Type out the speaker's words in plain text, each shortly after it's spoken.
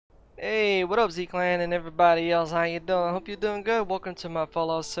Hey, what up Z-Clan and everybody else, how you doing? I hope you're doing good. Welcome to my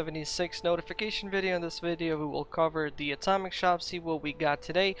Fallout 76 notification video. In this video we will cover the atomic shop, see what we got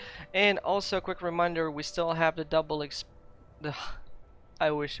today, and also a quick reminder, we still have the double XP.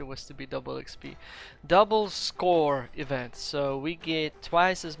 I wish it was to be double XP. Double score event, so we get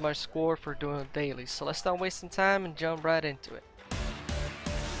twice as much score for doing daily. So let's not wasting time and jump right into it.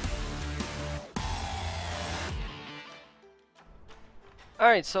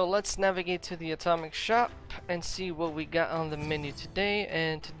 Alright, so let's navigate to the atomic shop and see what we got on the menu today.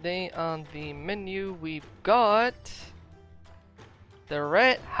 And today on the menu we've got the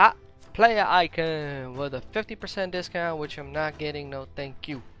red hot player icon with a 50% discount, which I'm not getting, no thank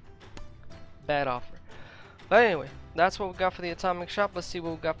you. Bad offer. But anyway, that's what we got for the atomic shop. Let's see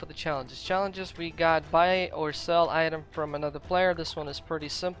what we got for the challenges. Challenges, we got buy or sell item from another player. This one is pretty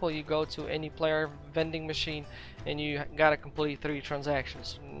simple. You go to any player vending machine and you gotta complete 3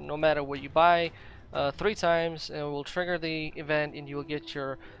 transactions. No matter what you buy, 3 times, and it will trigger the event and you will get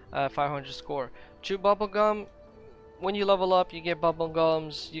your 500 score. Chew bubblegum. When you level up, you get bubble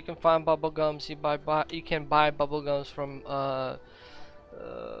gums. You can find bubble gums. You can buy bubble gums from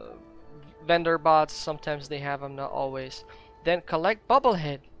vendor bots. Sometimes they have them, not always. Then collect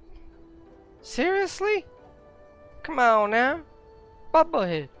bubblehead. Seriously? Come on now,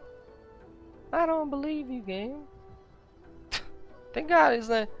 bubblehead. I don't believe you, game. Thank God it's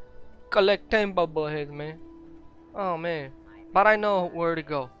not collect 10 bubbleheads, man. Oh man, but I know where to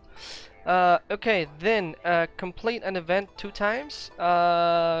go. Okay, then complete an event 2 times.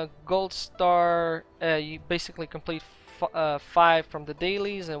 Gold star. You basically complete 5 from the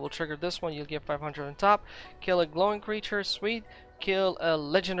dailies, and will trigger this one. You'll get 500 on top. Kill a glowing creature, sweet. Kill a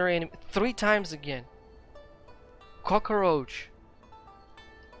legendary enemy 3 times again. Cockroach.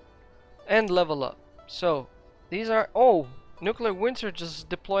 And level up. So these are nuclear winter. Just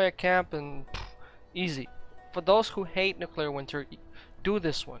deploy a camp and easy. For those who hate nuclear winter, do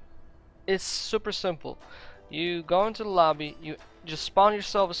this one. It's super simple. You go into the lobby, you just spawn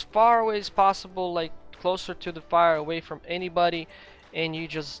yourself as far away as possible, like closer to the fire, away from anybody, and you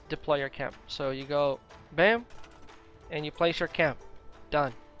just deploy your camp. So you go bam and you place your camp.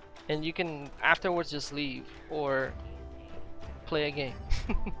 Done. And you can afterwards just leave or play a game.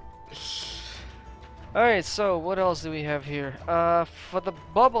 Alright, so what else do we have here? For the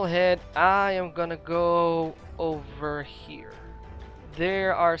bubblehead, I am gonna go over here.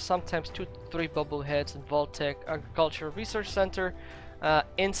 There are sometimes 2 to 3 bubbleheads in Voltech Agriculture Research Center,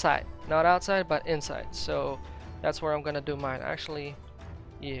 inside, not outside, but inside. So that's where I'm gonna do mine. Actually,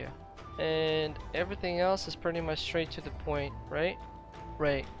 yeah. And everything else is pretty much straight to the point, right?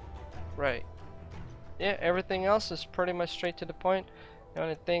 Right. Yeah, everything else is pretty much straight to the point. The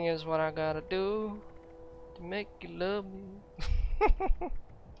only thing is what I gotta do to make you love me.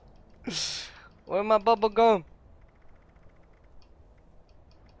 Where my bubble gum?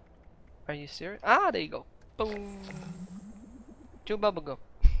 Are you serious? Ah, there you go. Boom. 2 bubblegum.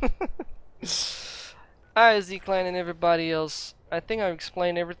 Alright, Z-Clan and everybody else. I think I've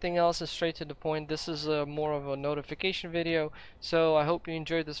explained everything else is straight to the point. This is more of a notification video. So I hope you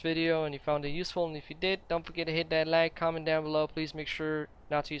enjoyed this video and you found it useful. And if you did, don't forget to hit that like, comment down below. Please make sure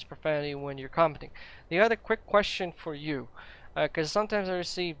not to use profanity when you're commenting. The other quick question for you. Because sometimes I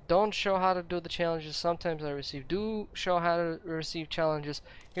receive don't show how to do the challenges, sometimes I receive do show how to receive challenges.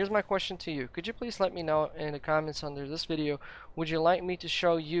 Here's my question to you. Could you please let me know in the comments under this video, would you like me to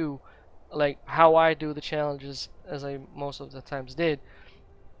show you like how I do the challenges as I most of the times did,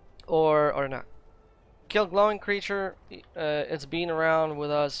 or not? Kill glowing creature, it's been around with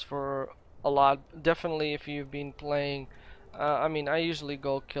us for a lot. Definitely if you've been playing, I mean, I usually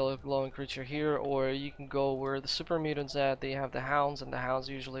go kill a glowing creature here, or you can go where the super mutants at. They have the hounds, and the hounds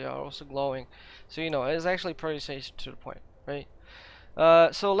usually are also glowing. So you know, it's actually pretty safe to the point, right?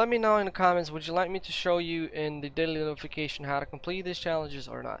 So let me know in the comments, would you like me to show you in the daily notification how to complete these challenges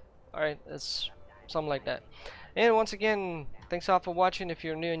or not? Alright, it's something like that. And once again, thanks all for watching. If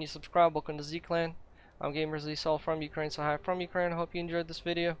you're new and you subscribe, welcome to Z-Clan. I'm GamersZSol from Ukraine, so hi from Ukraine. I hope you enjoyed this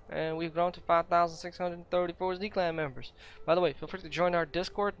video, and we've grown to 5,634 Z-Clan members. By the way, feel free to join our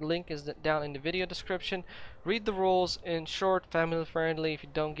Discord. The link is down in the video description. Read the rules in short, family friendly. If you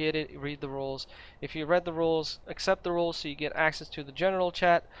don't get it, read the rules. If you read the rules, accept the rules so you get access to the general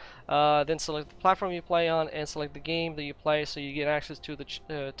chat. Then select the platform you play on and select the game that you play, so you get access to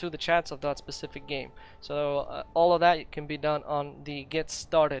the chats of that specific game. So all of that can be done on the Get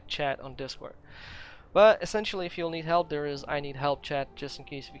Started chat on Discord. But essentially, if you'll need help, there is I need help chat, just in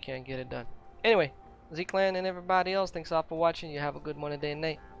case if you can't get it done. Anyway, Z-Clan and everybody else, thanks all for watching. You have a good morning, day, and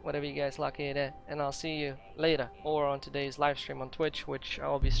night. whatever you guys like it at, and I'll see you later or on today's live stream on Twitch, which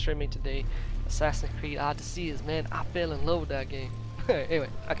I'll be streaming today. Assassin's Creed Odysseus, man, I fell in love with that game. Anyway,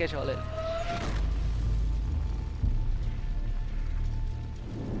 I'll catch y'all later.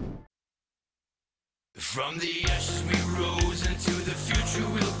 From the ashes we rose into the